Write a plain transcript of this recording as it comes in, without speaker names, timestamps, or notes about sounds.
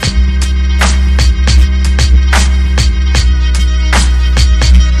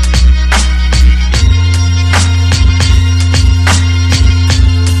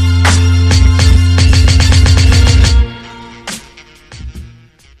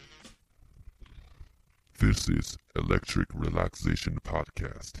This is Electric Relaxation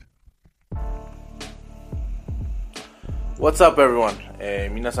Podcast. What's up, everyone?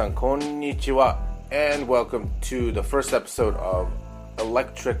 皆さんこんにちは and welcome to the first episode of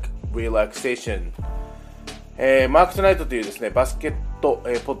Electric Relaxation、マークトナイトというですねバスケット、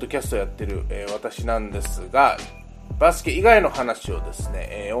ポッドキャストをやってる、私なんですが、バスケ以外の話をです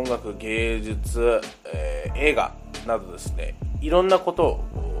ね、音楽、芸術、映画などですね、いろんなこと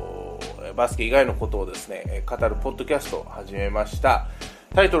をバスケ以外のことをですね語るポッドキャストを始めました。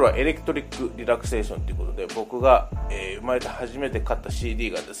タイトルはエレクトリックリラクセーションということで、僕が、生まれて初めて買った CD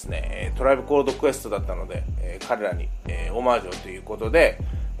がですねトライブコールドクエストだったので、彼らに、オマージュということで、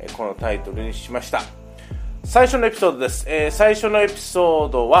このタイトルにしました。最初のエピソードです。最初のエピソー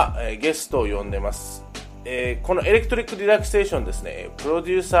ドは、ゲストを呼んでます。このエレクトリックリラクセーションですね、プロ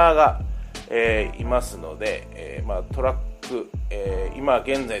デューサーが、いますので、トラック、今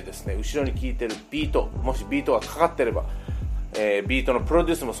現在ですね後ろに聴いてるビート、もしビートがかかってれば、ビートのプロ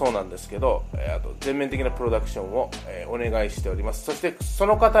デュースもそうなんですけど、あと全面的なプロダクションを、お願いしております。そしてそ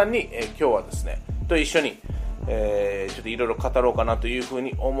の方に、今日はですねと一緒に、ちょっといろいろ語ろうかなというふう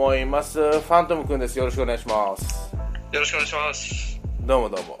に思います。ファントムくんです。よろしくお願いします。よろしくお願いします。どうも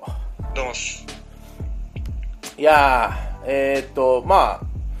どうも。どうもす。いやー、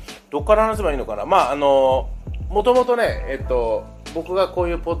どっから話せばいいのかな。もともとね、僕がこう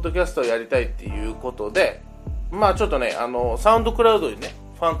いうポッドキャストをやりたいっていうことで、ちょっとね、サウンドクラウドにね、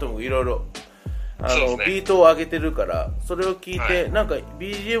ファントムがいろいろビートを上げてるから、それを聞いて、なんか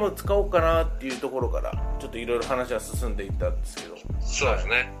BGM を使おうかなっていうところから、ちょっといろいろ話は進んでいったんですけど。そうです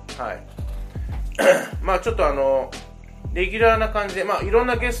ね。はい。ちょっとレギュラーな感じで、いろん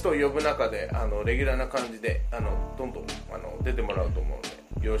なゲストを呼ぶ中で、レギュラーな感じで、どんどん出てもらうと思う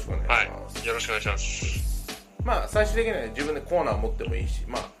ので、よろしくお願いします。はい、よろしくお願いします。最終的には、自分でコーナー持ってもいいし、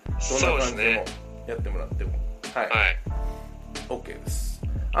どんな感じでもやってもらっても、はい、OK です。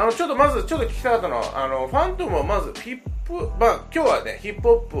ちょっとまず聞きたかったのは、ファントムはまずヒップ、今日はねヒップ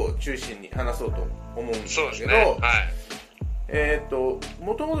ホップを中心に話そうと思うんですけど、そうですね。はい。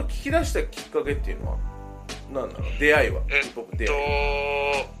もともと聞き出したきっかけっていうのは何なの？出会いは？ヒップホップ出会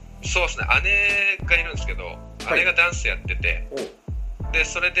い。そうですね。姉がいるんですけど、姉がダンスやってて、で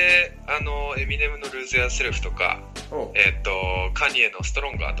それでエミネムのルーズ・ヤー・セルフとか、カニエのスト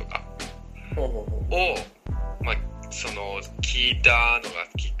ロンガーとかを聞いたのが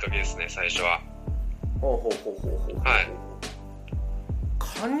きっかけですね、最初は。はい。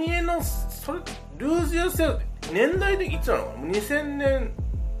カニエのそれルーズ・ヤー・セルフ年代でいつなのかな？2000年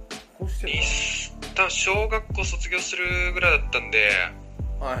越してるの？多分小学校卒業するぐらいだったんで、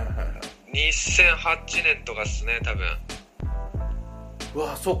2008年とかですね、多分。う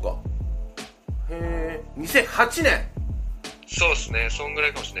わ、そうか。へえ、2008年。そうですね、そんぐら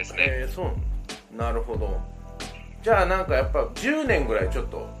いかもしれないですね。そうなるほど。じゃあなんかやっぱ10年ぐらいちょっ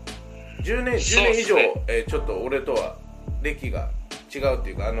と10年以上、ちょっと俺とは歴が違うって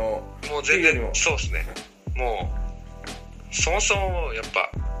いうか、もう全然そうですね。もうそもそもやっぱ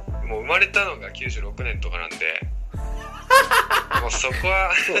もう生まれたのが96年とかなんでもうそこ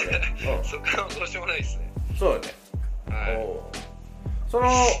はそう、ね、そこはどうしようもないですね。そうよね。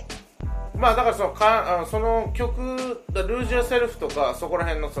だからその曲ルージュ・セルフとかそこら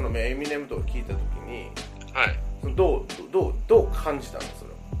辺のそのエミネムとか聞いたときに、どう感じたの？そ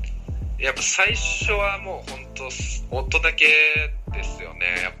れやっぱ最初はもう本当音だけですよね。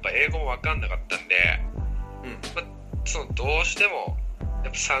やっぱ英語も分かんなかったんで、どうしてもや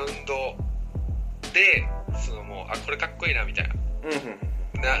っぱサウンドでもうこれかっこいいなみたい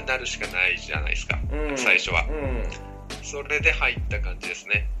な、なるしかないじゃないですか、最初は、それで入った感じです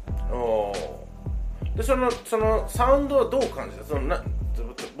ね。でそのサウンドはどう感じた？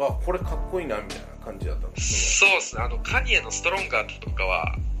これかっこいいなみたいな感じだったの？そうですね。カニエのストロンガーとか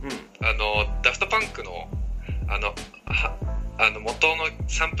は、ダフトパンクの元の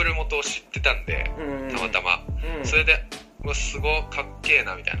サンプル元を知ってたんで、たまたま、それですごいかっけえ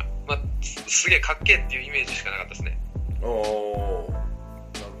なみたいな、すげえかっけえっていうイメージしかなかったですね。なるほ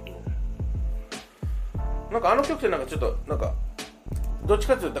ど。なんか曲ってなんかちょっとなんかどっち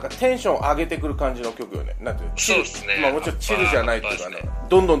かというとなんかテンション上げてくる感じの曲よね。なんていう？そうですね。もちろんチルじゃないっていうかね、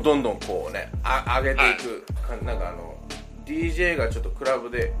どんどんこうね上げていく、なんかDJ がちょっとクラブ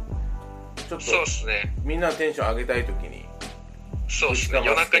でちょっとそうですね。みんなテンション上げたいときに。そうですね。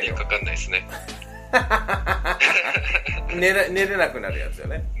夜中にはかかんないですね。寝れなくなるやつよ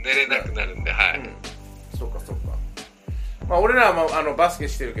ね。寝れなくなるんで、はい。そうか。俺らはバスケ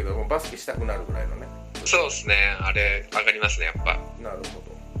してるけどバスケしたくなるぐらいのね。そうですね。あれ上がりますね、やっぱ。なるほ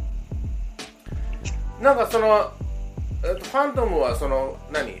ど。なんかファントムは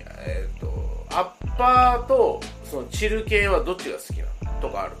アッパーとそのチル系はどっちが好きなのと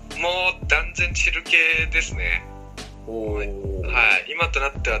かある？もう断然チル系ですね。はい、今とな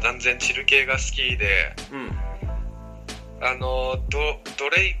っては断然チル系が好きで、ド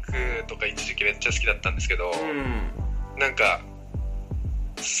レイクとか一時期めっちゃ好きだったんですけど、なんか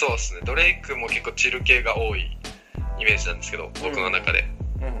そうですね、ドレイクも結構チル系が多いイメージなんですけど、僕の中で、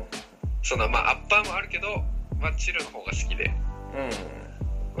そのまあアッパーもあるけど、まあ、チルの方が好きで、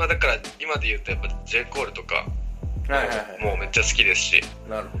まあ、だから今で言うとやっぱ J. コールとかもうめっちゃ好きですし、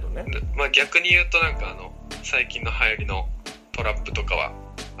なるほどね。まあ、逆に言うとなんか最近の流行りのトラップとかは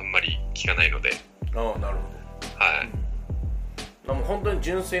あんまり聞かないので。ああ、なるほど。はい、もう本当に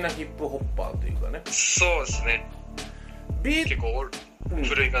純粋なヒップホッパーというかね。そうですね、結構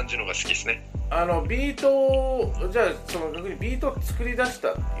古い感じのが好きですね。ビートをじゃあその逆にビートを作り出し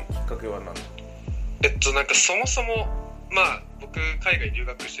たっていうきっかけは何だ？なんかそもそもまあ僕海外留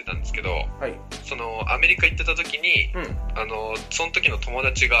学してたんですけど、そのアメリカ行ってた時に、その時の友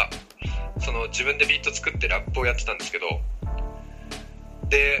達がその自分でビート作ってラップをやってたんですけど、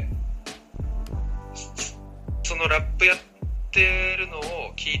でそのラップやってるのを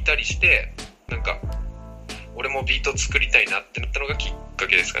聞いたりして、なんか俺もビート作りたいなってなったのがきっか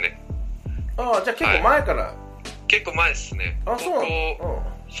けですかね。ああ、じゃあ結構前から、結構前ですね。高校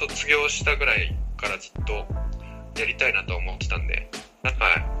卒業したぐらいからずっとやりたいなと思ってたんで、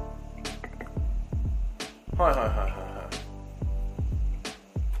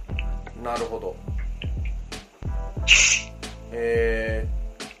なるほど。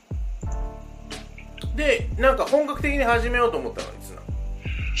で、なんか本格的に始めようと思ったのはいつなの？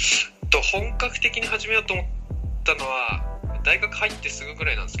本格的に始めようと思ったのは大学入ってすぐぐ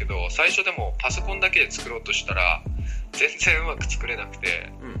らいなんですけど、最初でもパソコンだけで作ろうとしたら全然うまく作れなく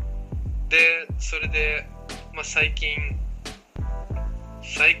て、でそれで、まあ、最近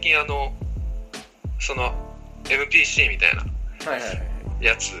その MPC みたいな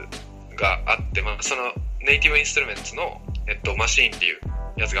やつがあって、まあ、そのネイティブインストゥルメンツの、マシーンっていう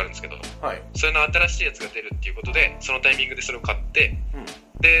やつがあるんですけど、それの新しいやつが出るっていうことで、そのタイミングでそれを買って、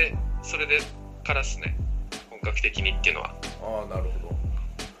でそれでからですね、本格的にっていうのは。ああ、なるほど。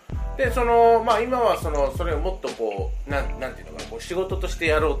でまあ、今はそれをもっとこうなんていうのかな、こう仕事として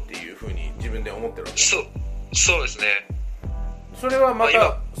やろうっていうふうに自分で思ってるわけ？そうですね。それはま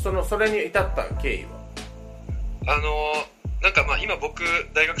た、それに至った経緯は？なんかまあ今僕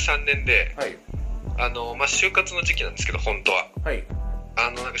大学3年で、まあ、就活の時期なんですけど、本当は、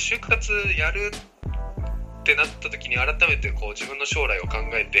なんか就活やるってなった時に改めてこう自分の将来を考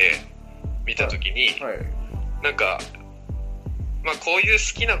えてみた時に、なんかまあこういう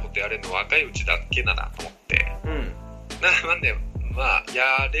好きなことやれるの若いうちだけだなと思って、なんでまあ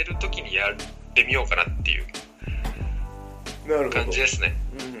やれる時にやってみようかなっていう感じですね。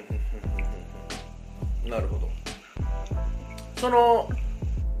なるほど。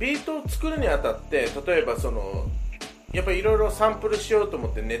ビートを作るにあたって、例えばやっぱりいろいろサンプルしようと思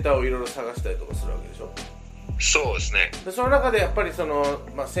ってネタをいろいろ探したりとかするわけでしょ？そうですね。でその中でやっぱり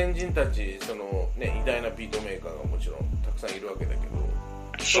まあ、先人たち偉大なビートメーカーがもちろんたくさんいるわけだけど、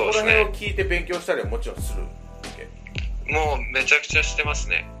そこら辺を聞いて勉強したりはもちろんするわけ？もうめちゃくちゃしてます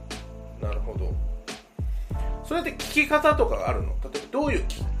ね。なるほど。それで聞き方とかがあるの？例えばどういう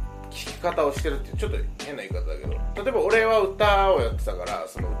聞き方をしてるってちょっと変な言い方だけど、例えば俺は歌をやってたから、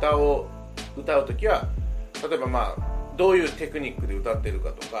その歌うときは例えばまあどういうテクニックで歌ってる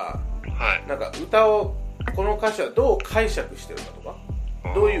かとか、なんか歌をこの歌詞はどう解釈してるかとか、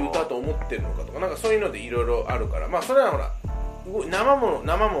どういう歌と思ってるのかとか、なんかそういうのでいろいろあるから、まあそれはほら生も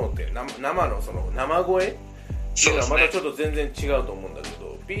のって生のその生声っていうのはまたちょっと全然違うと思うんだけ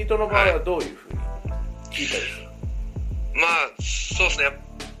ど、ビートの場合はどういうふうに聞いたりする？まあそうですね、やっ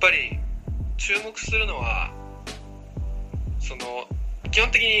ぱり注目するのは基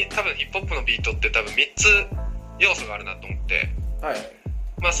本的に多分ヒップホップのビートって多分3つ要素があるなと思って、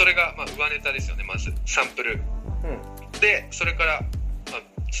まあそれがまあ上ネタですよね、まずサンプル、でそれから、まあ、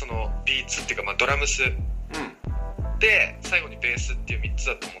そのビーツっていうか、まあ、ドラムス、で最後にベースっていう3つ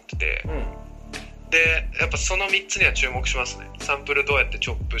だと思ってて、でやっぱその3つには注目しますね。サンプルどうやってチ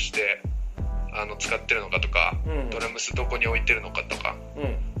ョップして使ってるのかとか、ドラムスどこに置いてるのかとか、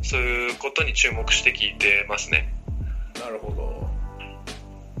そういうことに注目して聞いてますね。なるほど。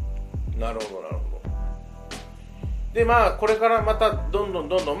でまあこれからまたどんどん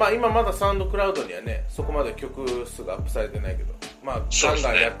まあ今まだサウンドクラウドにはねそこまで曲数がアップされてないけど、まあガン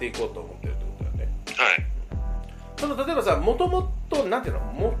ガンやっていこうと思ってるってことだよね。例えばさ、もともとなんていうの、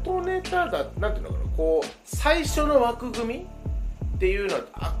元ネタだ、なんていうのかな、こう最初の枠組みっていうのは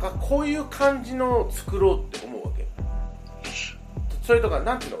こういう感じのを作ろうって思うわけ？それとか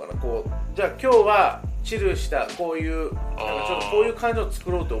なんていうのかな、こうじゃあ今日はチルしたこういうなんかちょっとこういう感じを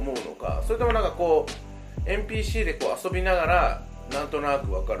作ろうと思うのか、それともなんかこう NPC でこう遊びながらなんとなく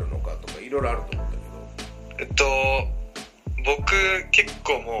分かるのかとかいろいろあると思うんだけど。僕結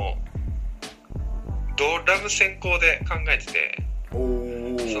構もうドラム先行で考えてて、そ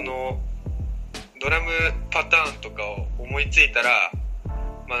のドラムパターンとかを思いついたら、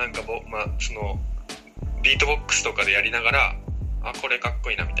まあなんかそのビートボックスとかでやりながら、あ、これかっこ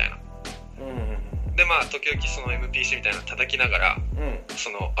いいなみたいな、でまあ時々その MPC みたいなの叩きながら、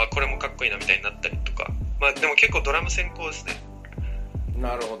そのあ、これもかっこいいなみたいになったりとか、まあでも結構ドラム先行ですね。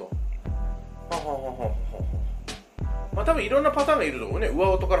なるほど。まあ多分いろんなパターンがいると思うね。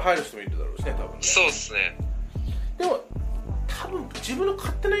上音から入る人もいるだろうしね、多分ね。そうですね。でも多分自分の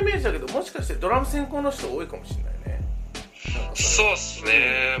勝手なイメージだけど、もしかしてドラム先行の人多いかもしれないね。そうっす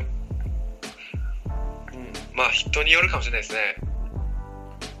ね、まあ人によるかもしれないですね。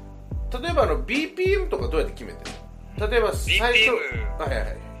例えばBPM とかどうやって決めてるの？例えば最初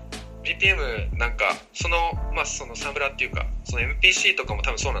BPM なんかそのサンプラーっていうか、その MPC とかも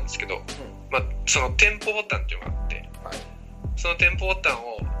多分そうなんですけど、まあそのテンポボタンっていうのがあって、そのテンポボタン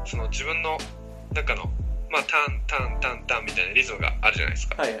をその自分の中のまあタンタンタンタンみたいなリズムがあるじゃないです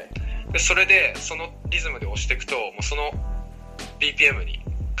か。でそれでそのリズムで押していくと、もうその BPM に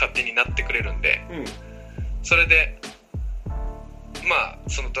勝手になってくれるんで、それでまあ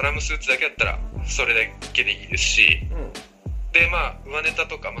そのドラムスーツだけだったらそれだけでいいですし、でまあ上ネタ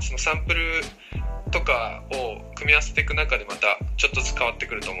とか、まあ、そのサンプルとかを組み合わせていく中でまたちょっとずつ変わって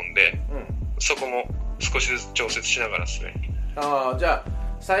くると思うんで、そこも少しずつ調節しながらですね。ああ、じゃあ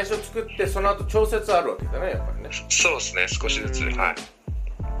最初作ってその後調節あるわけだね、やっぱりね。そうですね、少しずつ。はい。だ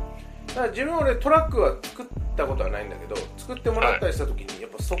から自分俺トラックは作ったことはないんだけど、作ってもらったりした時にや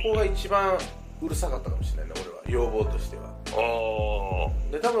っぱそこが一番うるさかったかもしれないね、俺は要望としては。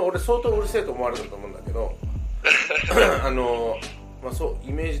で多分俺相当うるせえと思われたと思うんだけどまあそう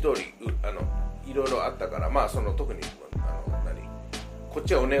イメージ通りいろいろあったから、まあその特にこっ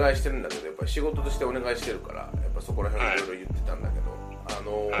ちはお願いしてるんだけど、やっぱり仕事としてお願いしてるから、やっぱそこら辺いろいろ言ってたんだけ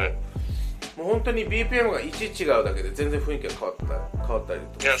ど、もう本当に BPM が1違うだけで全然雰囲気が変わったり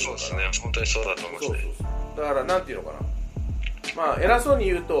とか。いや、そうですね、本当にそうだと思いますね。だからなんていうのかな、まあ偉そうに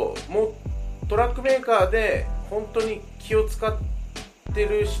言うと、もうトラックメーカーで本当に気を使って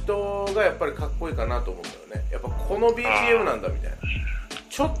る人がやっぱりかっこいいかなと思うんだよね。やっぱこの BPM なんだみたいな。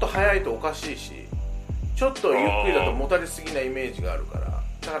ちょっと速いとおかしいし、ちょっとゆっくりだともたれすぎなイメージがあるから、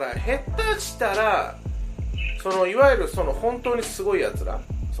だから下手したらそのいわゆるその本当にすごいやつら、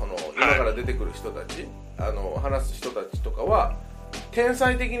その今から出てくる人たち、話す人たちとかは天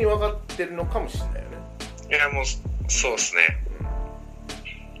才的に分かってるのかもしれないよね。いや、もうそうですね、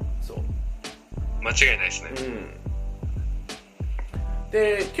そう間違いないですね。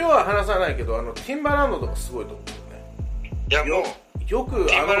で今日は話さないけど、ティンバランドとかすごいと思うよね。いや、もうよく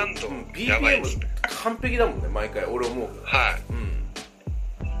ティンバランドやばいですね。 BPM 完璧だもんね、毎回俺思うけど。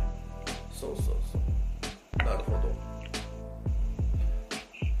そうなるほど。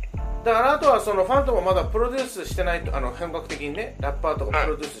だからあとはそのファントもまだプロデュースしてないと、本格的にねラッパーとか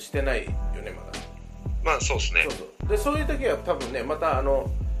プロデュースしてないよね、まだ。まあそうですね。そういう時は多分ね、また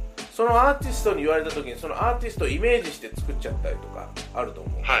そのアーティストに言われた時にそのアーティストをイメージして作っちゃったりとかあると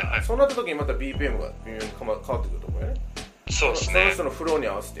思うから、そうなった時にまた BPM が微妙に変わってくると思うよね。そうですね。その人のフローに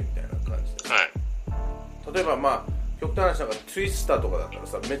合わせてみたいな感じで、例えばまあ極端な話なんかツイスターとかだったら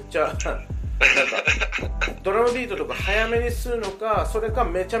さ、めっちゃなんかドラムビートとか早めにするのか、それか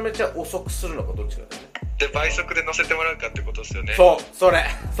めちゃめちゃ遅くするのか、どっちかだよね。で倍速で乗せてもらうかってことですよね。それ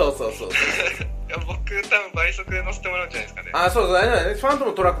そういや、僕多分倍速で乗せてもらうんじゃないですかね。そうだね。ファント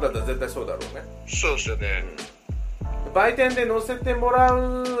ムトラックだったら絶対そうだろうね。そうですよね。売店で乗せてもら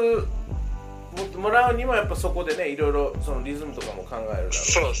うにもやっぱそこでね、いろいろそのリズムとかも考えるだろう。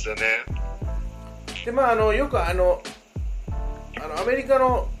そうですよね。でまあよくアメリカ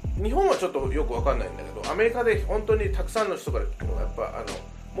の、日本はちょっとよくわかんないんだけど、アメリカで本当にたくさんの人から聞くのがやっぱ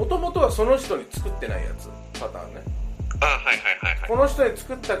もともとはその人に作ってないやつパターンね。この人に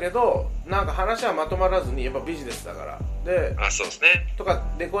作ったけどなんか話はまとまらずに、やっぱビジネスだからで、そうですね。とか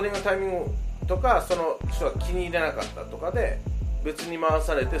レコーディングのタイミングとか、その人が気に入らなかったとかで別に回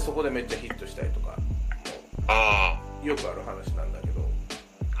されて、そこでめっちゃヒットしたりとか、よくある話なんだけど、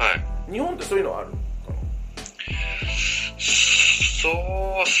日本ってそういうのはあるのかな？そう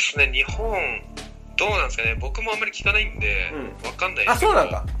っすね、日本どうなんですかね。僕もあんまり聞かないんでわかんないですけど。そうなん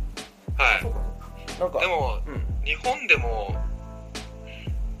か。なんかでも、日本でも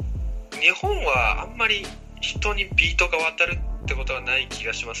日本はあんまり人にビートが渡るってことはない気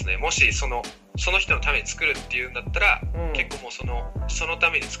がしますね。もしそのその人のために作るっていうんだったら、うん、結構もうその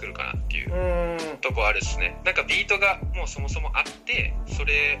ために作るかなっていうとこあるですね。なんかビートがもうそもそもあって、そ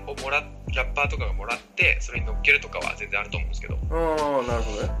れをラッパーとかがもらってそれに乗っけるとかは全然あると思うんですけど。なる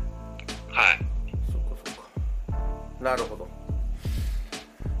ほどね。はい。そっかそっか。なるほど。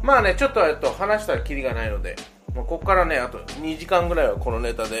まあね、ちょっと話したらキリがないので、ここからね、あと2時間ぐらいはこの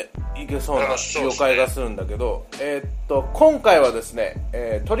ネタでいけそうな予感がするんだけど、今回はですね、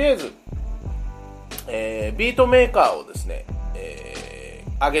とりあえず、ビートメーカーをですね、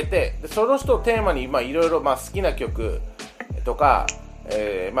上げて、でその人をテーマにいろいろ好きな曲とか、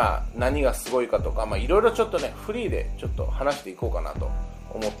何がすごいかとか、いろいろちょっとね、フリーでちょっと話していこうかなと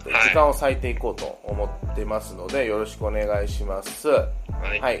思って、時間を割いていこうと思ってますので、よろしくお願いします。は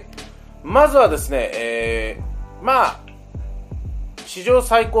い。はい、まずはですね、史上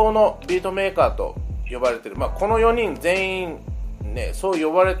最高のビートメーカーと呼ばれている、この4人全員ね、そう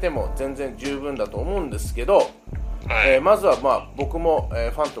呼ばれても全然十分だと思うんですけど、はい、まずは僕も、フ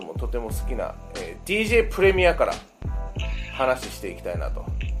ァントもとても好きな、DJ プレミアから話していきたいなと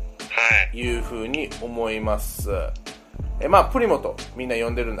いうふうに思います。プリモとみんな呼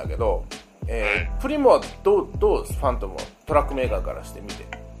んでるんだけど、プリモはどうファントもトラックメーカーからしてみて。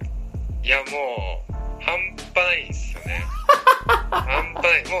いやもう半端ないですよね。半端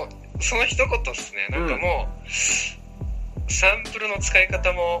ない。もうその一言ですね。なんかもう、サンプルの使い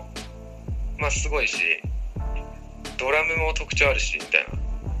方もすごいし、ドラムも特徴あるしみたいな。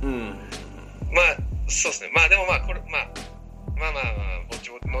そうですね。でもこれ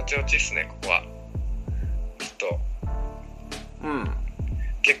後々ですね、ここはちょっと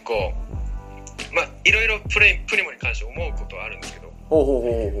結構いろいろプリモに関して思うことはあるんですけど、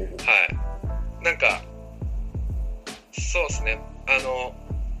なんかそうですね、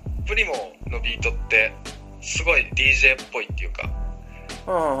プリモのビートってすごい DJ っぽいっていうか、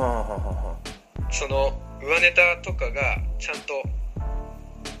その上ネタとかがちゃんと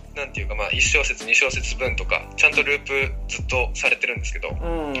なんていうか1小節2小節分とかちゃんとループずっとされてるんですけど、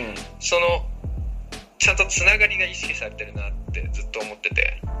そのちゃんとつながりが意識されてるなってずっと思って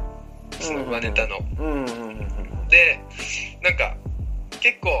て、その上ネタの、でなんか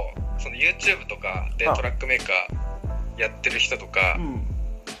結構その YouTube とかでトラックメーカーやってる人とか、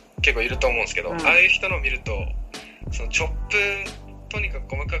結構いると思うんですけど、ああいう人の見るとそのチョップとにか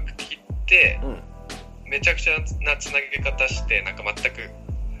く細かく切って、めちゃくちゃなつなげ方してなんか全く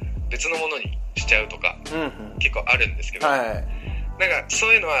別のものにしちゃうとか、結構あるんですけど、なんかそ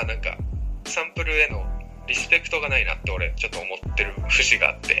ういうのはなんかサンプルへのリスペクトがないなって俺ちょっと思ってる節が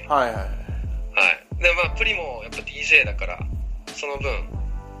あって、でプリもやっぱ DJ だからその分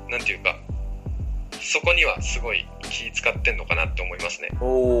なんていうかそこにはすごい気使ってんのかなって思いますね。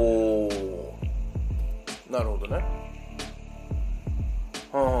なるほどね。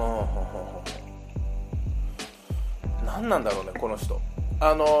何なんだろうねこの人。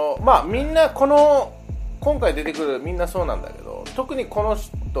みんな今回出てくるみんなそうなんだけど、特にこの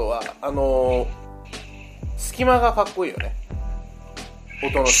人は隙間がかっこいいよね。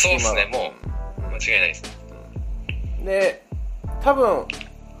音の隙間が。そうですね、もう間違いないです。で、多分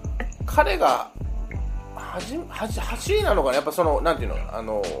彼が走りなのかな、やっぱそのなんていう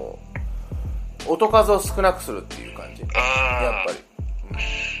の、音数を少なくするっていう感じ。やっぱり。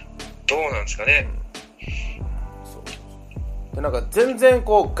どうなんですかね。でなんか全然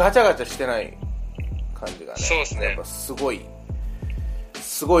こうガチャガチャしてない感じがね。そうですね。やっぱすご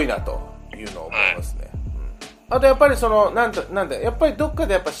いなというのを思いますね。あとやっぱりそのなんでやっぱりどっか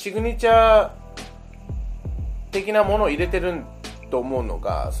でやっぱシグニチャー的なものを入れてると思うの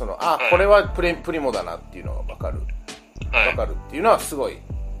が、そのこれはプリモだなっていうのが分かるっていうのはすごい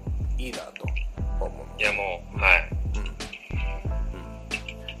いいなと思う。いやもう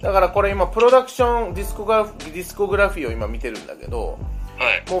だからこれ今プロダクションディスコグラフィーを今見てるんだけど、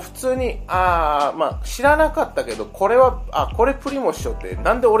もう普通に知らなかったけどこれプリモっしょって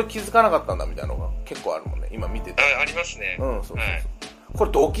なんで俺気づかなかったんだみたいなのが結構あるもんね今見てて。ありますね。そうこ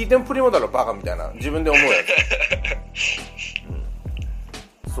れどう聞いてもプリモだろバカみたいな自分で思うや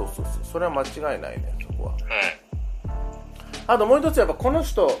つ。そうそれは間違いないねそこは。あともう一つやっぱこの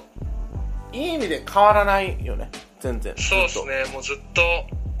人いい意味で変わらないよね全然。そうですね、もうずっと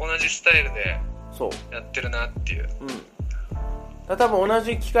同じスタイルでやってるなっていう。多分同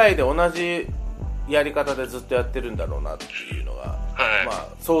じ機械で同じやり方でずっとやってるんだろうなっていうのが、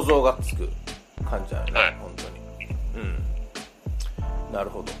想像がつく感じだよね、本当に。なる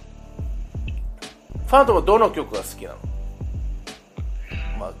ほど。ファントもどの曲が好きなの？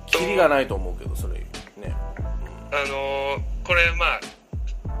キリがないと思うけどそれね。これマ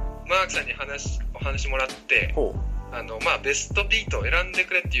ークさんにお話もらって、ベストビートを選んで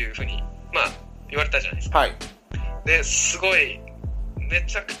くれっていう風に言われたじゃないですか。はい。ですごいめ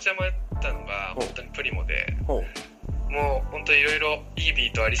ちゃくちゃ迷ったのが本当にプリモで、ほう。もう本当にいろいろいいビ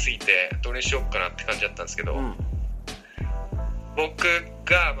ートありすぎてどれにしようかなって感じだったんですけど、うん。僕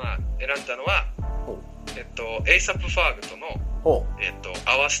がまあ選んだのはほう。ASAP ファーグとのほ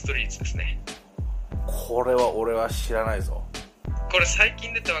Our Streets ですね。う。これは俺は知らないぞ。これ最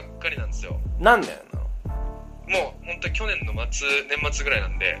近出たばっかりなんですよ。何年なの？もう本当に去年の年末ぐらいな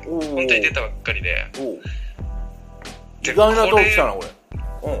んで、おー本当に出たばっかりで。おう。で意外なとこ来たな、これ。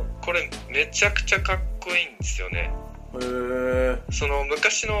これめちゃくちゃかっこいいんですよね。うん。へー。その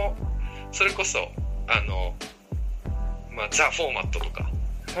昔のそれこそまあザ・フォーマットとか、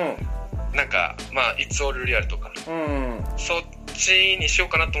なんかまあ It's All Real とか、うん。そっちにしよう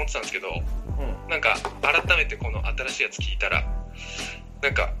かなと思ってたんですけど、うん。なんか改めてこの新しいやつ聞いたら、な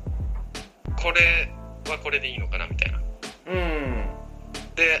んかこれはこれでいいのかなみたいな。うん。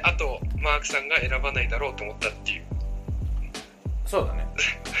で、あとマークさんが選ばないだろうと思ったっていう、そうだね。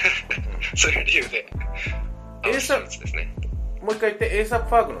そういう理由でASAP ですね。もう一回言って、ASAP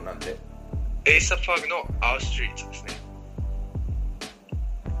ファーグのなんで？ ASAP ファーグの Our Streets ですね。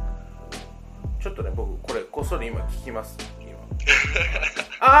ちょっとね、僕これこっそり今聞きます。今。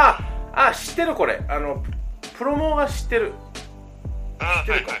ああ、知ってるこれ。プロモが知ってる。ああ、はい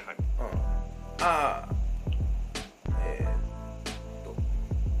はいはい。うん。ああ。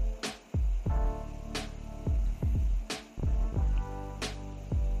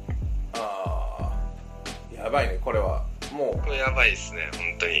やばいね、これは。もう。これやばいですね、本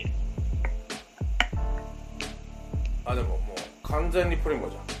当に。でももう完全にプリモ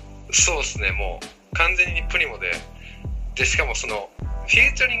じゃん。そうですね、もう完全にプリモで、しかもそのフ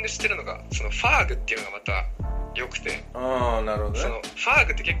ィーチャリングしてるのがそのファーグっていうのがまた良くて、ああ、なるほどね。そのファー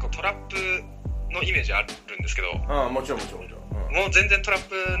グって結構トラップのイメージあるんですけど、もちろんもちろんもちろん、もう全然トラッ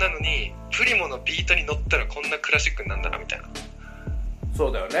プなのにプリモのビートに乗ったらこんなクラシックになんだなみたいな。そ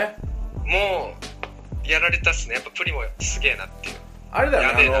うだよね。もうやられたっすね。やっぱプリモすげえなっていう。あれだ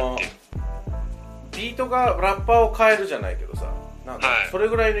よね、やべえなっていう。ビートがラッパーを変えるじゃないけどさ、なんかそれ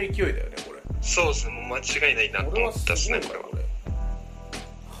ぐらいの勢いだよね、これ。そうですね、もう間違いないなと思ったっすね、これは。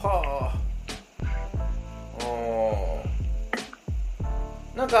はあ。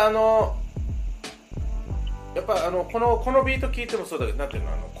なんかやっぱこのビート聞いてもそうだけど、なんていうの、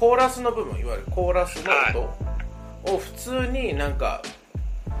コーラスの部分、いわゆるコーラスの音を普通になんか、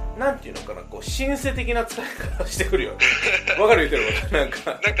なんていうのかな、こうシンセ的な使い方してくるよね。わかる言ってるこ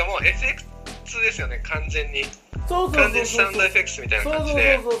と。なんかもうエフェクツですよね、完全に。そう完全にサウンドエフェクツみたいな感じ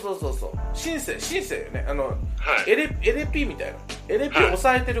で。そう。シンセよね。はい、LP みたいな。LP を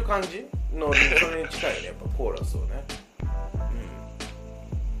抑えてる感じの、それに近いよね、やっぱコーラスをね。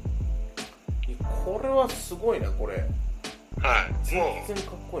うん。これはすごいな、これ。はい。全然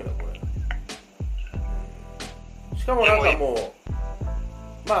かっこいいな、これ。しかもなんかもう、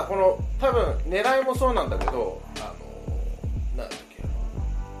まあこの、多分狙いもそうなんだけど、なんだっけ、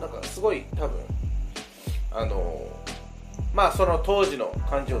なんかすごい多分、まあその当時の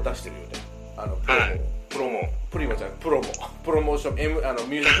感じを出してるよね。プロモーション、ミュ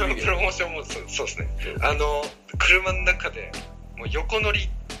ージックビデオ。プロモーションもそうですね。車の中でもう横乗りっ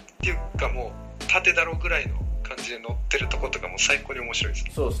ていうか、もう縦だろぐらいの感じで乗ってるとことかも最高に面白いです。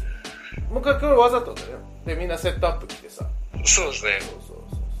そうですね。もう一回これわざとだよ。でみんなセットアップ着てさ。そうですね。そう。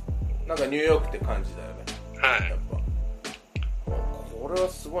なんかニューヨークって感じだよね。はい。やっぱ。これは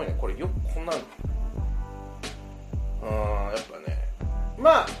すごいね。これよくこんなの。やっぱね。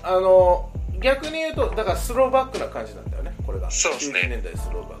まあ逆に言うと、だからスローバックな感じなんだよね、これが。そうですね。90年代ス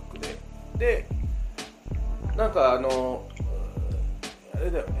ローバックで。で、なんかあ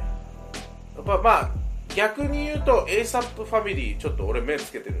れだよね。やっぱまあ、逆に言うと ASAP ファミリー、ちょっと俺目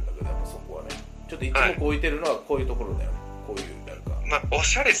つけてるんだけど、やっぱそこはね。ちょっと一目置いてるのはこういうところだよね。こういう、なんか。まあ、お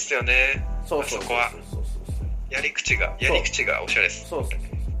しゃれっすよね。そう。そこは。やり口がおしゃれっす。そう。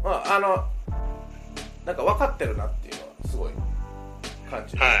まあ、なんか分かってるなっていうのはすごい感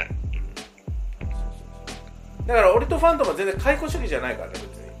じる。はい。だから俺とファントムは全然解雇主義じゃないからね、別に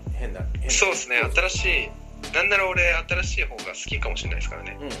変な。そうですね。新しい、なんなら俺新しい方が好きかもしれないですから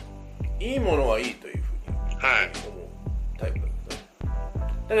ね。いいものはいいというふうに思うタイプだけど。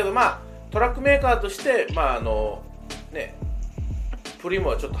だけどまあトラックメーカーとしてまあね、プリモ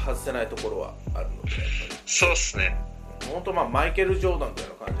はちょっと外せないところはあるので。そうですね。本当まあマイケル・ジョーダンみたい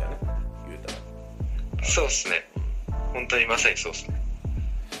な感じだね、言うたら。そうですね。本当にまさにそうですね。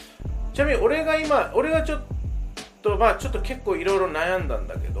ちなみに俺がちょっとまあちょっと結構いろいろ悩んだん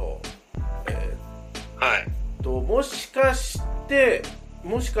だけど、はい。もしかして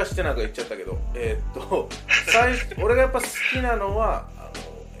なんか言っちゃったけど、俺がやっぱ好きなのは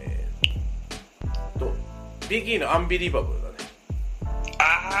ビギーのアンビリバブルだね。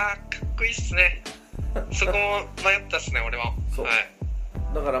あー、かっこいいっすね。そこも迷ったっすね、俺も。そう、はい、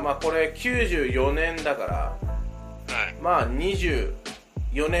だからまあこれ94年だから、はい、まあ24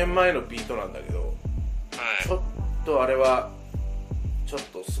年前のビートなんだけど、はい、ちょっとあれはちょっ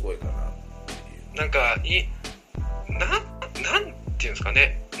とすごいかなっていう。なんかなんていうんですか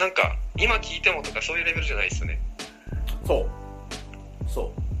ね、なんか今聴いてもとかそういうレベルじゃないですよね。そう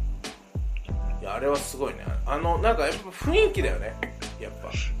いや、あれはすごいね。なんかやっぱ雰囲気だよね、やっぱ。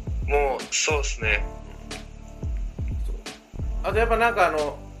もうそうですね。そう、あとやっぱなんかな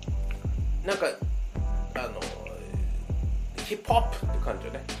んかヒップホップって感じ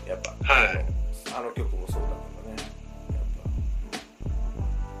よね、やっぱ。はい、あの曲もそうだけどね、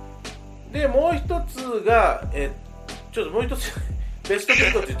やっぱ。でもう一つがちょっともう一つベストビ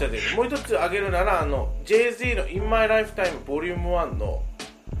ートって言ったんだけど、もう一つ挙げるならJay-Z の In My Lifetime Vol.1 の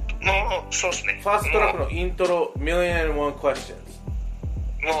もうそうですね。ファーストトラックのイントロ Million and One Questions。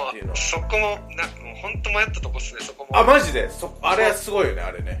もうそこももう本当迷ったとこっすね、そこも。あ、マジであれはすごいよね、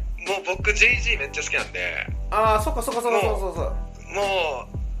あれね。もう僕 Jay-Z めっちゃ好きなんで。ああ、そっか。もう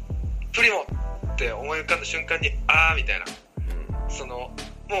プリモって思い浮かんだ瞬間にあーみたいな、も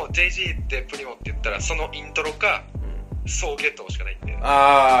う Jay-Z ってプリモって言ったらそのイントロか、ソーゲットしかないんで。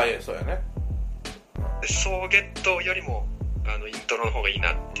ああ、いや、そうやね。ソーゲットよりもイントロの方がいい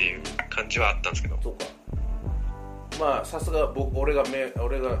なっていう感じはあったんですけど。そうか。まあさすが俺が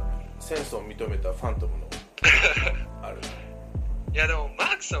センスを認めたファントムのある。いやでもマ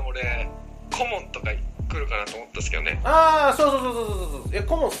ークさん、俺コモンとか来るかなと思ったんですけどね。ああ、そう。いや、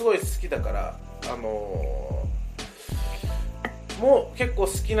コモンすごい好きだから、もう結構好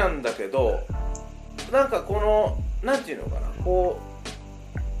きなんだけど、なんかなんていうのかな、こ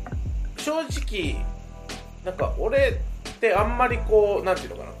う正直なんか俺ってあんまりなんていう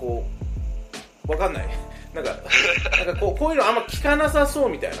のかな、わかんないなんかこういうのあんま聞かなさそう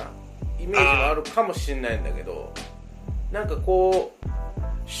みたいなイメージもあるかもしれないんだけど、なんか趣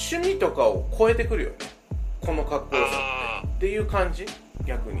味とかを超えてくるよね、このかっこよさっていう感じ、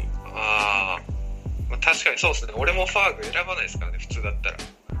逆に。まあ、確かにそうですね。俺もファーグ選ばないですからね、普通だった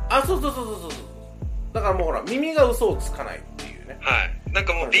ら。そうだからもうほら、耳が嘘をつかないっていうね。はい、なん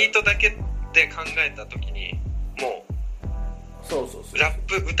かもうビートだけで考えた時にもうそうラッ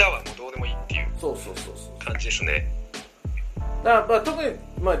プ歌はもうどうでもいいっていう感じですね。だから、特に、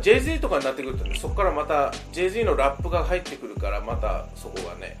Jay-Z とかになってくるとね、そこからまた Jay-Z のラップが入ってくるから、またそこ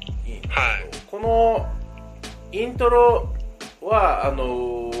がねいいんだけど、はい、このイントロは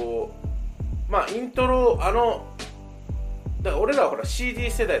イントロだから俺らはほら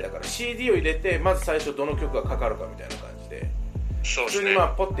CD 世代だから、 CD を入れてまず最初どの曲がかかるかみたいな感じで、そうですね、普通に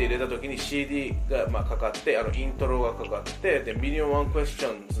ポッて入れた時に CD がかかって、イントロがかかって、で Million One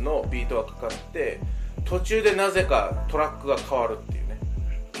Questions のビートがかかって、途中でなぜかトラックが変わるっていうね。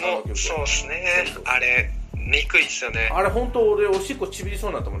もうそうですね。あれ憎いっすよね。あれ本当俺おしっこちびりそ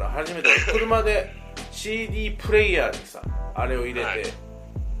うになったもんな。初めて車で CD プレイヤーにさあれを入れて、はい、ち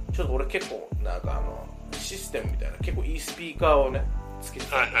ょっと俺結構なんかシステムみたいな結構いいスピーカーをねつけて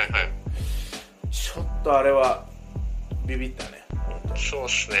た、はい、ちょっとあれはビビったね、本当に。そうっ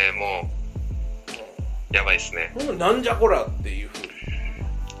すね、もうやばいっすね。なんじゃこらっていう風に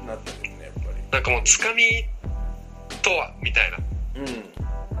なったけどね、やっぱり。なんかもうつかみとはみたいな。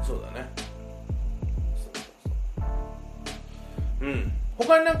そうだね。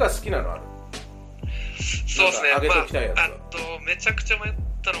他になんか好きなのある？そうですね。あげときたいやつは。めちゃくちゃ迷っ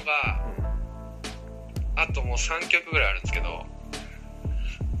たのが、あともう3曲ぐらいあるんですけど、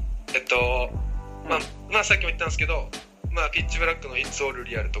さっきも言ったんですけど、ピッチブラックの It's All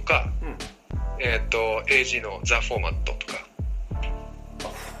Real とか、AG の The Format とか。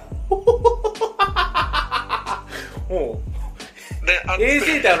で、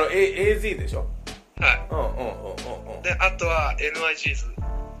AG ってAZ でしょ？はい。で、あとは NIG's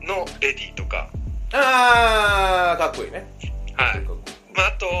のレディとか。かっこいいね。はい。あ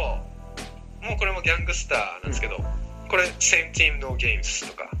と、もうこれもギャングスターなんですけど、これ Same Team No Games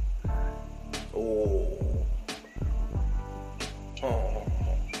とか。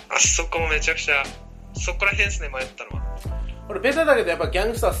あそこもめちゃくちゃ、そこら辺ですね、迷ったのは。これベタだけどやっぱギャ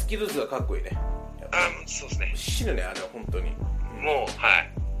ングスタースキルズがかっこいいね。そうですね。死ぬね、あれは本当に。もう、は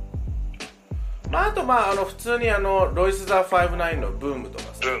い。あと普通にロイス・ザ・59のブームとか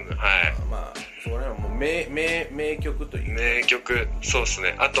さ。ブーム、はい。それはもう名曲という。名曲、そうです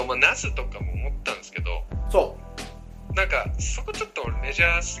ね。あとナスとかも思ったんですけど。そう。なんかそこちょっと俺メジ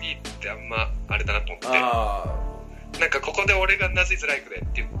ャーすぎてあんまあれだなと思って。なんかここで俺がナズイズライクでっ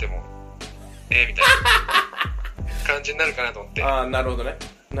て言ってもみたいな感じになるかなと思って。なるほどね。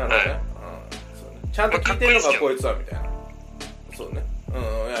なるほどね。ちゃんと聞いてるのがこいつはみたいな。そうね。い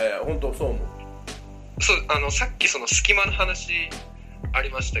やいや本当そう思う。そうさっきその隙間の話あり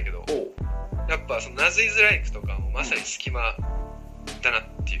ましたけど、やっぱそのナズイズライクとかもまさに隙間だなっ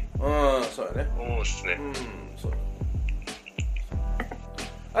ていう。そうやね。思うんですね。そう。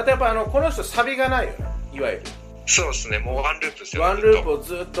あとやっぱこの人サビがないよね。いわゆる。そうですね。もうワンループですよね。ワンループを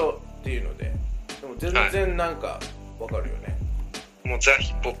ずっとっていうので、でも全然なんかわかるよね。もうザ・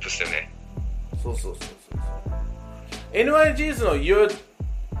ヒップホップですよね。そう。NYG's の Your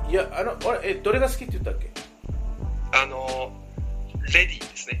いや俺どれが好きって言ったっけ？レディで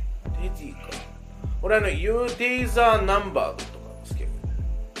すね。レディか。俺Your Days Are Numbered とか好きやけど。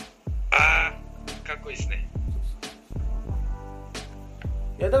ああ、かっこいいですね。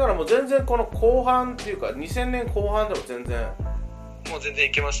いやだからもう全然この後半っていうか2000年後半でも全然もう全然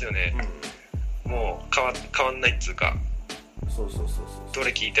いけますよね。もう変わんないっつうか。そうど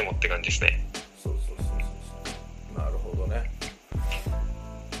れ聞いてもって感じですね。そうなるほどね。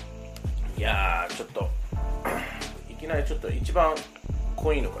いやーちょっといきなりちょっと一番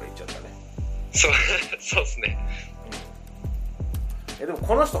濃いのからいっちゃったね。そうですね。でも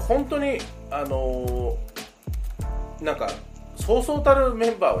この人本当になんかそうそうたるメ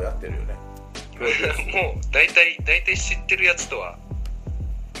ンバーをやってるよね。もう大体知ってるやつとは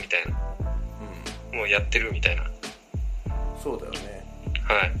みたいな、もうやってるみたいな。そうだよね。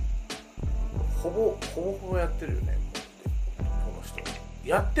はい。ほぼやってるよね。この人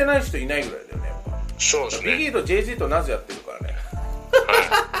やってない人いないぐらいだよね。やっぱそうですね。ビギーと JZ とナズやってるからね。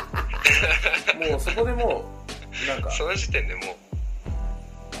はい。もうそこでもうなんかその時点でもう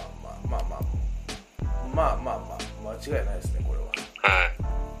まあ間違いないですねこれは。は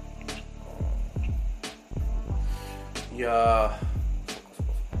い。いやー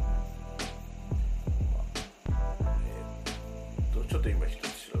ちょっと今一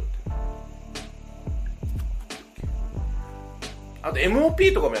つ調べて。あと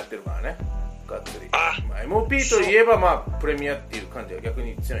MOP とかもやってるからね。がっつり。MOP といえばプレミアっていう感じが逆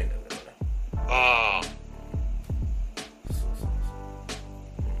に強いんだけどね。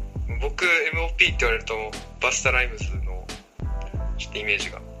僕 MOP って言われるとバスタライムズのちょっとイメージ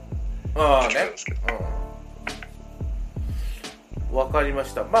が出てくるんですけど。わかりま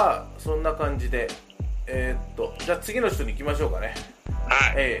した。そんな感じでじゃあ次の人に行きましょうかね。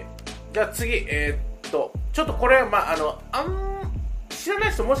はい。じゃあ次ちょっとこれ知らな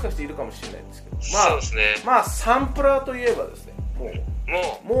い人もしかしているかもしれないんですけど、そうですね。サンプラーといえばですね、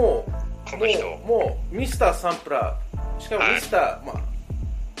もうこの人もうミスターサンプラー、しかもミスター、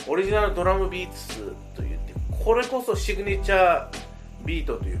オリジナルドラムビーツと言ってこれこそシグネチャービー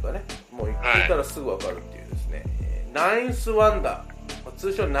トというかね、もう聞いたらすぐ分かるっていうですね、ナインスワンダー、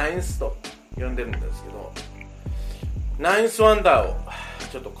通称ナインスと呼んでるんですけど、ナインスワンダーを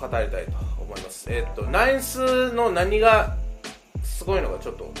ちょっと語りたいと思います。ナインスの何がすごいのかち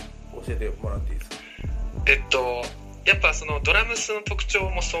ょっと教えてもらっていいですか？やっぱそのドラムスの特徴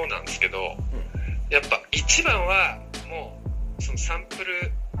もそうなんですけど、やっぱ一番はもうそのサンプ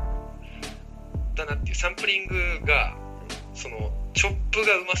ルだなっていう、サンプリングがそのチョップ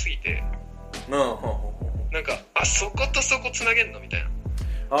がうますぎて、なんかそことそこつなげんのみたいな。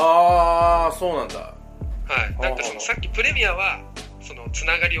そうなんだ。はい。なんかそのさっきプレミアはそのつ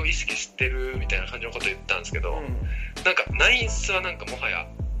ながりを意識してるみたいな感じのこと言ったんですけど、なんかナインスはなんかもはや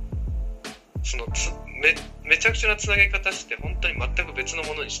そのめちゃくちゃなつなげ方して本当に全く別の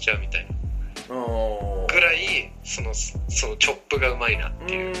ものにしちゃうみたいなぐらいそのチョップがうまいなっ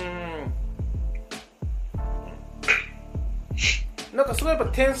ていう。なんかすごいやっ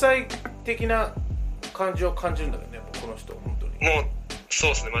ぱ天才的な感じを感じるんだけどね、この人本当に。もうそう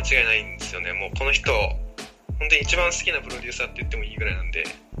ですね、間違いないんですよね。もうこの人本当に一番好きなプロデューサーって言ってもいいぐらいなんで。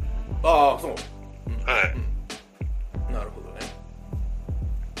そう、はい、なるほどね。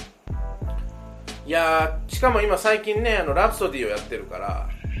いやしかも今最近ねラプソディをやってるから、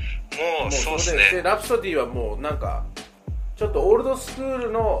もうそうですね。でラプソディはもうなんかちょっとオールドスクー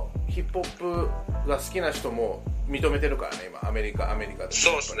ルのヒップホップが好きな人も認めてるからね、今アメリカで。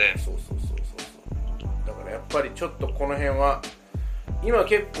そうですね。そうだからやっぱりちょっとこの辺は今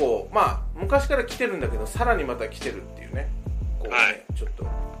結構昔から来てるんだけど、さらにまた来てるっていうね、こうね、ちょっと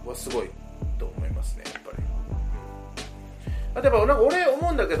はすごいと思いますね、やっぱり。例えばなんか俺思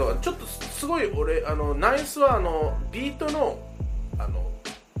うんだけど、ちょっとすごい俺ナインスはビートの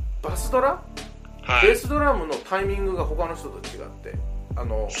バスドラ、ベースドラムのタイミングが他の人と違って、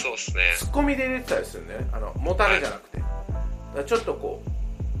そうですね。ツッコミで入れてたりするんだよね、もたれじゃなくて、だからちょっとこう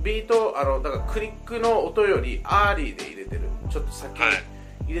ビートだからクリックの音よりアーリーで入れてる、ちょっと先に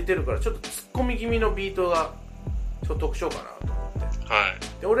入れてるから、ちょっとツッコミ気味のビートがちょっと特徴かなと思って、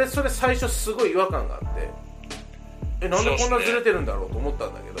で俺それ最初すごい違和感があってなんでこんなずれてるんだろうと思った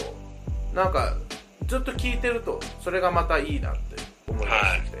んだけど、なんかずっと聞いてるとそれがまたいいなって思いま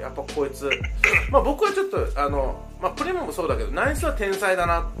してきて、やっぱこいつまあ僕はちょっとまあプレモもそうだけどナイスは天才だ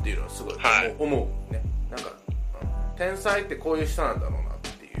なっていうのはすごい思うね。なんか天才ってこういう人なんだろうなっ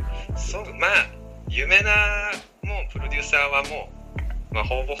ていう。そうまあ有名なもうプロデューサーはもう、まあ、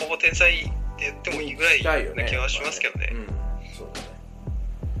ほぼほぼ天才って言ってもいいぐらいな気はしますけどね。そうだね。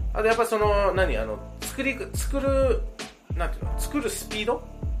あとやっぱその作るなんていうの、作るスピード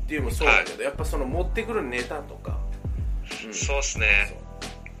っていうのもそうだけど、やっぱその持ってくるネタとか、そうっすね。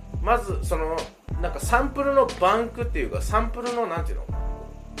まずそのなんかサンプルのバンクっていうかサンプルのなんていうの、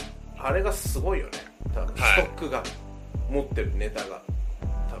あれがすごいよね。多分ストックが持ってるネタが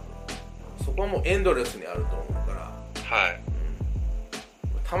多分そこはもうエンドレスにあると思うから、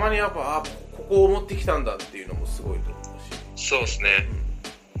たまにやっぱここを持ってきたんだっていうのもすごいと思うし。そうですね。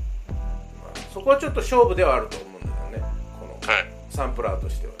そこはちょっと勝負ではあると思うんだよね、このサンプラーと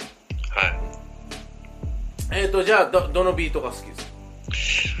しては。じゃあどのビートが好きですか？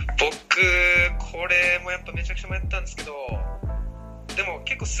僕これもやっぱめちゃくちゃ迷ったんですけど、でも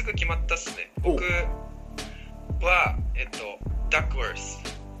結構すぐ決まったっすね。僕はDuckworth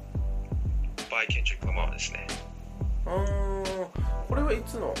by Kendrick Lamar ですね。これはい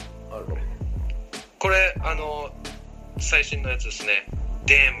つのアルバム？これ最新のやつですね。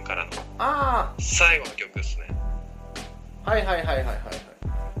Damn からの最後の曲ですね。はいはいはいはいはいはい。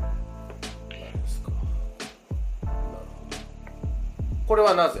ですか。なるほど。これ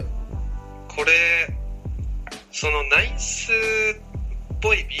はなぜ？これそのナイスっ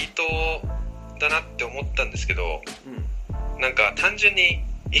ぽいビートだなって思ったんですけど、なんか単純に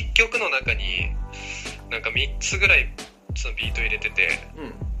1曲の中になんか3つぐらいそのビート入れてて、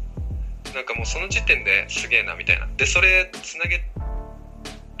なんかもうその時点ですげえなみたいな。でそれつなげ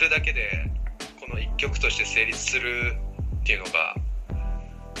るだけでこの1曲として成立するっていうのが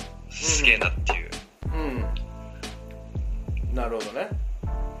すげえなっていう。なるほどね。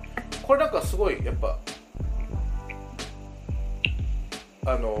これなんかすごいやっぱち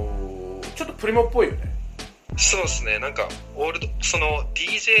ょっとプリモっぽいよね。そうですね。なんかその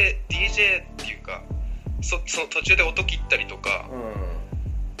DJ っていうかその途中で音切ったりとか、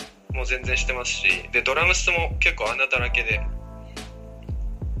もう全然してますし、でドラムスも結構穴だらけで、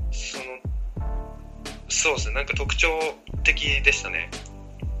そうですね、なんか特徴的でしたね。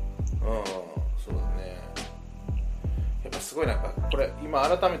そうだね。やっぱすごいなんかこれ今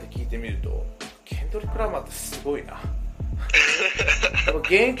改めて聞いてみるとケンドリック・ラマーってすごいな。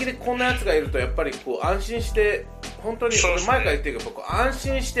現役でこんなやつがいるとやっぱりこう安心して本当に俺前から言ってるけど、こう安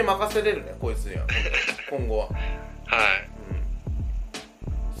心して任せれるね、こいつには今後は。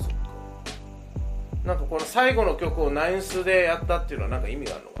そっか。なんかこの最後の曲をナインスでやったっていうのはなんか意味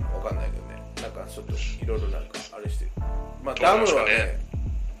があるのかな、わかんないけどね。なんかちょっといろいろなんかあれしてる。まあダムはね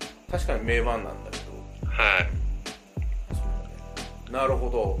確かに名盤なんだけど。そうだね。なるほ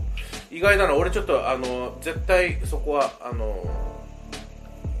ど。意外だな。俺ちょっと絶対そこは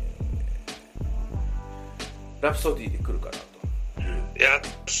ラプソディで来るかなと。いや、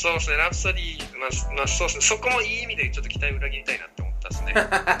そうですね。ラプソディ、まあそうですね。そこもいい意味でちょっと期待裏切りたいなって思ったですね。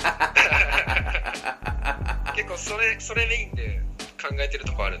結構それメインで考えてる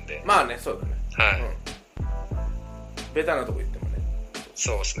とこあるんで。まあね、そうだね。ベタなとこ言ってもね。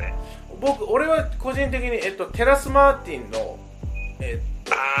そうですね。俺は個人的にテラス・マーティンの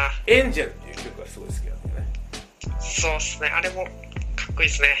エンジェルっていう曲がすごい好きなんだよね。そうですね。あれもかっこいい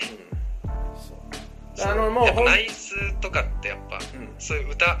ですね。もうやっぱナイスとかってやっぱ、そういう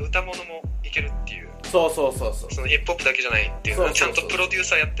歌物もいけるっていう。そう。そのヒップホップだけじゃないっていうのちゃんとプロデュー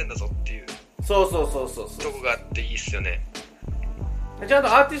サーやってんだぞっていう。そう。とこがあっていいっすよね。ちゃんと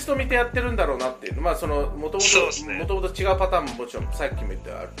アーティスト見てやってるんだろうなっていう。まあそのもともと違うパターンももちろんさっきも言っ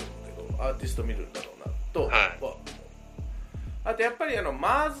たらあると思うけど、アーティスト見るんだろうなと。あとやっぱりマ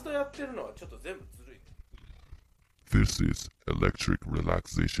ーズとやってるのはちょっと全部ずるい。This is Electric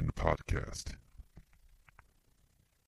Relaxation Podcast.